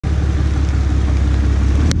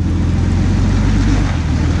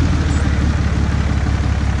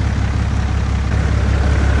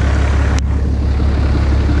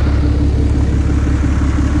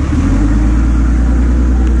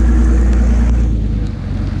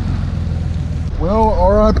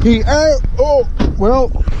RIP. Oh, well,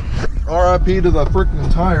 RIP to the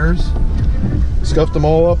freaking tires. Scuffed them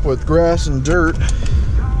all up with grass and dirt.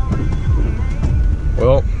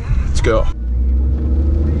 Well, let's go.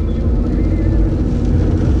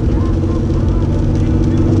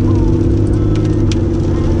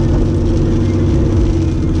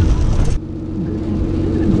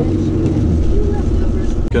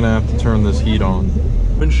 Gonna have to turn this heat on.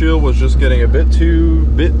 Windshield was just getting a bit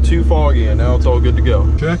too foggy, and now it's all good to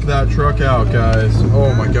go. Check that truck out, guys.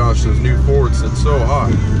 Oh my gosh, those new Fords, it's so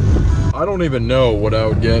hot. I don't even know what I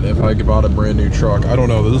would get if I bought a brand new truck. I don't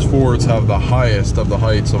know. Those Fords have the highest of the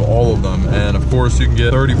heights of all of them, and of course you can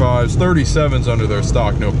get 35s, 37s under their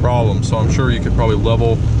stock, no problem. So I'm sure you could probably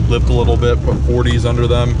lift a little bit, put 40s under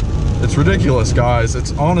them. It's ridiculous, guys.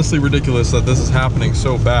 It's honestly ridiculous that this is happening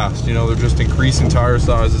so fast. You know, they're just increasing tire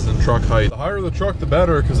sizes and truck height. The higher the truck, the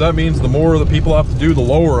better, because that means the more the people have to do, the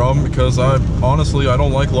lower them, because honestly, I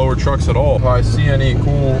don't like lower trucks at all. If I see any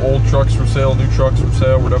cool old trucks for sale, new trucks for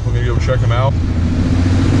sale, we're definitely gonna go check them out.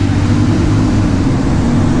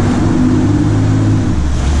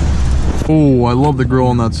 Oh, I love the grill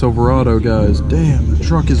on that Silverado, guys. Damn, the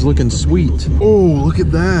truck is looking sweet. Oh, look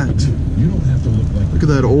at that. Look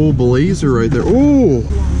at that old Blazer right there. Oh,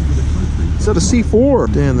 is that a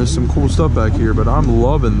C4? Damn, there's some cool stuff back here, but I'm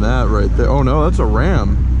loving that right there. Oh no, that's a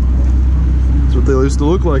Ram. That's what they used to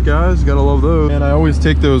look like, guys. Gotta love those. And I always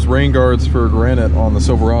take those rain guards for granted on the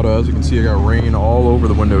Silverado. As you can see, I got rain all over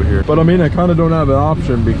the window here. But I mean, I kind of don't have an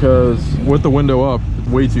option because with the window up, it's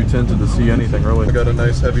way too tinted to see anything really. I got a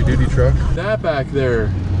nice heavy duty truck. That back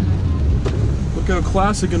there. Look how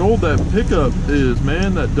classic and old that pickup is,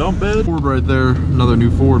 man. That dump bed. Ford right there. Another new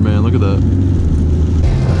Ford, man. Look at that.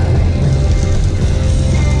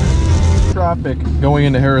 Traffic going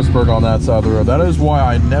into Harrisburg on that side of the road. That is why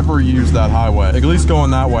I never use that highway. At least going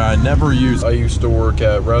that way, I used to work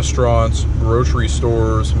at restaurants, grocery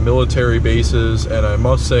stores, military bases, and I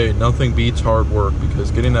must say, nothing beats hard work, because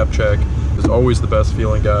getting that check is always the best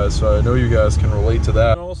feeling, guys. So I know you guys can relate to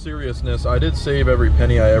that. In all seriousness, I did save every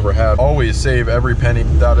penny I ever had. Always save every penny.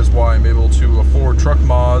 That is why I'm able to afford truck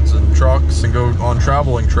mods and trucks and go on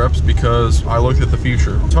traveling trips, because I looked at the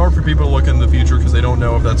future. It's hard for people to look in the future because they don't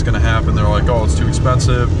know if that's going to happen. They're like, oh, it's too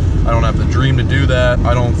expensive. I don't have the dream to do that.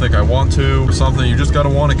 I don't think I want to. Or something. You just got to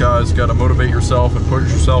want it, guys. You got to motivate yourself and push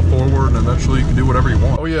yourself forward, and eventually you can do whatever you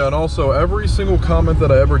want. Oh yeah, and also every single comment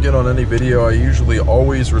that I ever get on any video, I usually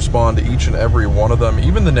always respond to each and every one of them,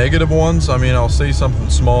 even the negative ones. I mean, I'll say something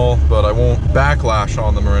small, but I won't backlash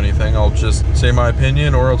on them or anything. I'll just say my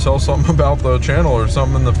opinion, or I'll tell something about the channel or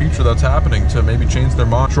something in the future that's happening to maybe change their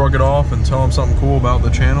mind, shrug it off, and tell them something cool about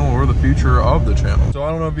the channel or the future of the channel. So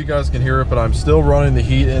I don't know if you guys can hear it, but I'm still running the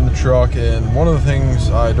heat in the truck, and one of the things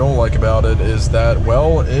I don't like about it is that,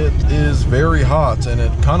 well, it is very hot, and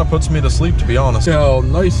it kind of puts me to sleep, to be honest. See how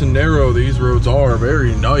nice and narrow these roads are.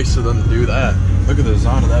 Very nice of them to do that. Look at the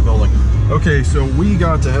design of that building. Okay, so we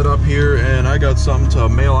got to head up here, and I got something to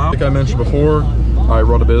mail out. Like I mentioned before, I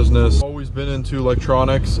run a business. Always been into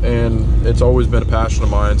electronics, and it's always been a passion of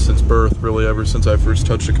mine since birth, really, ever since I first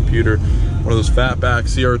touched a computer. One of those fatback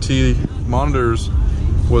CRT monitors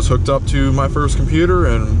was hooked up to my first computer,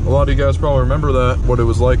 and a lot of you guys probably remember that, what it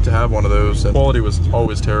was like to have one of those. And quality was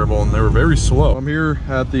always terrible, and they were very slow. I'm here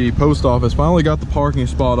at the post office. Finally got the parking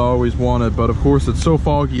spot I always wanted, but of course it's so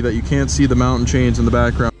foggy that you can't see the mountain chains in the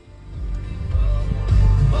background.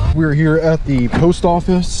 We're here at the post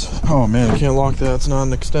office. Oh man, I can't lock that. It's not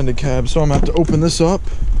an extended cab, so I'm gonna have to open this up.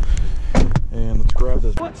 And let's grab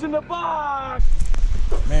this. What's in the box?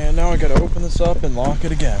 Man, now I gotta open this up and lock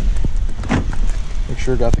it again. Make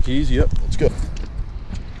sure I got the keys. Yep, let's go.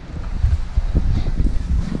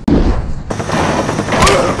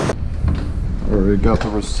 Already got the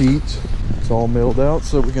receipt. It's all mailed out,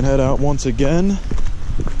 so we can head out once again.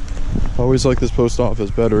 I always like this post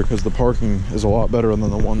office better because the parking is a lot better than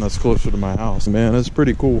the one that's closer to my house. Man, it's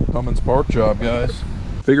pretty cool. Cummins park job, guys.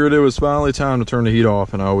 Figured it was finally time to turn the heat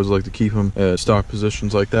off, and I always like to keep them at stock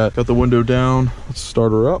positions like that. Got the window down. Let's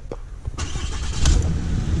start her up.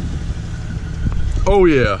 Oh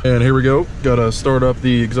yeah, and here we go. Gotta start up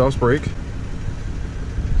the exhaust brake.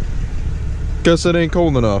 Guess it ain't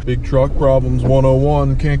cold enough. Big truck problems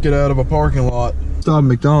 101. Can't get out of a parking lot. Stop at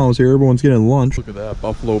McDonald's here. Everyone's getting lunch. Look at that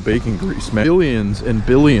buffalo bacon grease, man. Billions and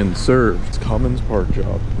billions served. It's Cummins park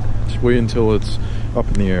job. It's wait until it's up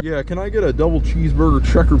in the air. Yeah, can I get a double cheeseburger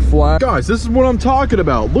checkered flag? Guys, this is what I'm talking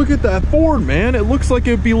about. Look at that Ford, man. It looks like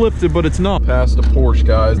it'd be lifted, but it's not. Past the Porsche,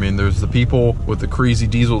 guys. I mean, there's the people with the crazy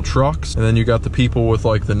diesel trucks, and then you got the people with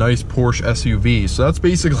like the nice Porsche SUVs. So that's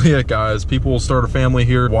basically it, guys. People will start a family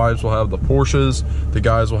here. Wives will have the Porsches. The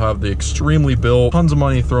guys will have the extremely built, tons of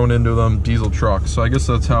money thrown into them, diesel trucks. So I guess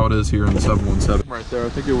that's how it is here in the 717. Right there, I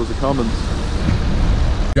think it was a Cummins.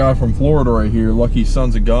 Guy from Florida right here, Lucky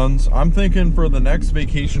Sons of Guns. I'm thinking for the next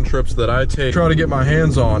vacation trips that I take, try to get my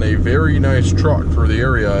hands on a very nice truck for the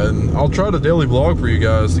area, and I'll try to daily vlog for you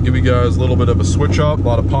guys to give you guys a little bit of a switch up. A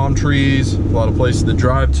lot of palm trees, a lot of places to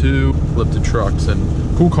drive to, lifted trucks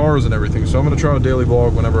and cool cars and everything. So I'm gonna try to daily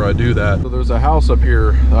vlog whenever I do that. So there's a house up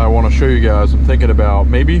here that I want to show you guys. I'm thinking about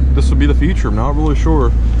maybe this will be the future. I'm not really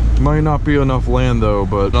sure. Might not be enough land though,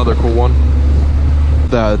 but another cool one.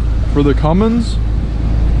 That for the Cummins.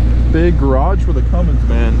 Big garage for the Cummins,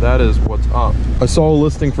 man. That is what's up. I saw a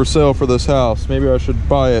listing for sale for this house. Maybe I should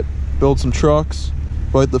buy it, build some trucks,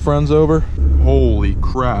 invite the friends over. Holy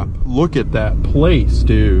crap, look at that place,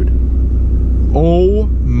 dude. Oh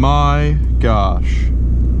my gosh,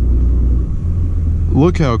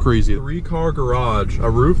 look how crazy. 3-car garage, a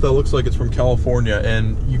roof that looks like it's from California,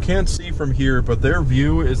 and you can't see from here, but their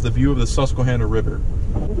view is the view of the Susquehanna River.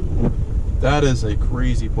 That is a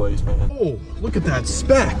crazy place, man. Oh, look at that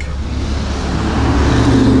spec.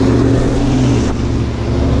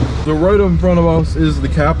 So right in front of us is the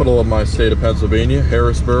capital of my state of Pennsylvania,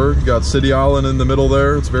 Harrisburg. You got City Island in the middle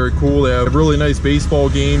there. It's very cool. They have really nice baseball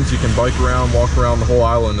games. You can bike around, walk around the whole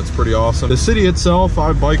island. It's pretty awesome. The city itself,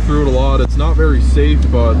 I bike through it a lot. It's not very safe,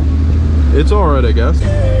 but it's all right, I guess.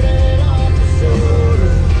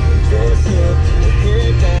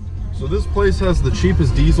 So this place has the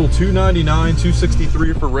cheapest diesel, $2.99,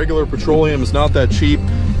 $2.63 for regular petroleum. Is not that cheap.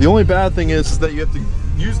 The only bad thing is that you have to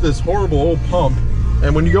use this horrible old pump,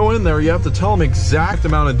 and when you go in there, you have to tell them exact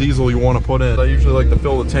amount of diesel you want to put in. I usually like to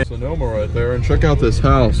fill the tank. Sonoma right there, and check out this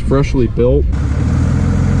house, freshly built.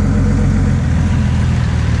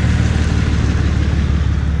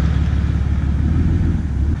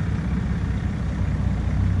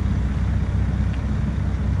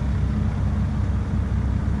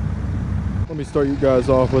 Let me start you guys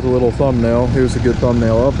off with a little thumbnail. Here's a good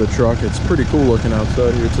thumbnail of the truck. It's pretty cool looking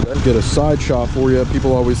outside here today. Get a side shot for you.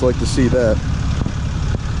 People always like to see that.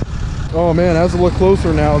 Oh man, as I look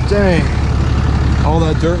closer now, dang. All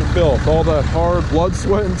that dirt and filth, all that hard blood,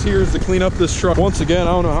 sweat, and tears to clean up this truck. Once again,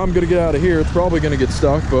 I don't know how I'm gonna get out of here. It's probably gonna get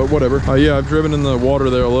stuck, but whatever. Yeah, I've driven in the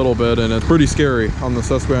water there a little bit, and it's pretty scary on the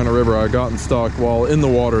Susquehanna River. I've gotten stuck while in the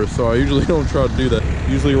water, so I usually don't try to do that.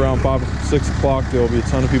 Usually around 5 or 6 o'clock, there'll be a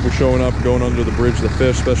ton of people showing up, going under the bridge to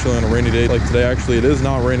fish, especially on a rainy day like today. Actually, it is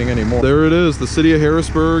not raining anymore. There it is, the city of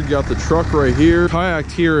Harrisburg. Got the truck right here.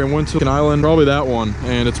 Kayaked here and went to an island, probably that one,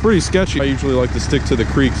 and it's pretty sketchy. I usually like to stick to the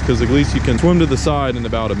creeks because at least you can swim to the side in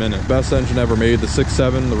about a minute. Best engine ever made, the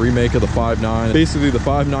 6.7, the remake of the 5.9, basically the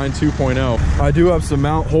 5.9 2.0. I do have some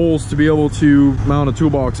mount holes to be able to mount a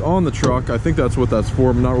toolbox on the truck. I think that's what that's for.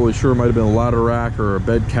 I'm not really sure. It might have been a ladder rack or a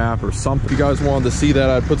bed cap or something. If you guys wanted to see that,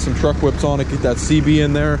 I'd put some truck whips on it, get that CB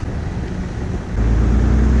in there.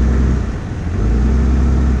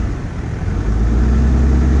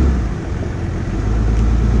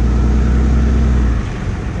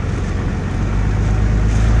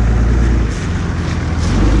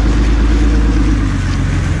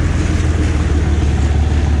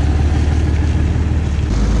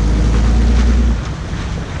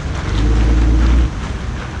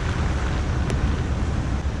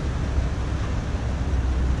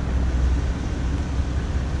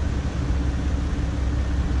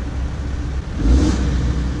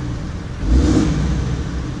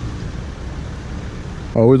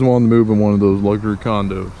 I always wanted to move in one of those luxury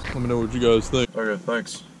condos. Let me know what you guys think. Okay,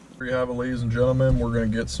 thanks. There you have it, ladies and gentlemen. We're gonna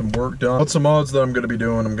get some work done. Lots of mods that I'm gonna be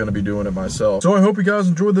doing it myself. So I hope you guys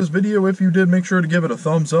enjoyed this video. If you did, make sure to give it a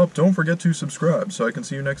thumbs up. Don't forget to subscribe so I can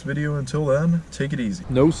see you next video. Until then, take it easy.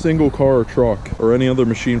 No single car or truck, or any other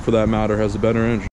machine for that matter, has a better engine.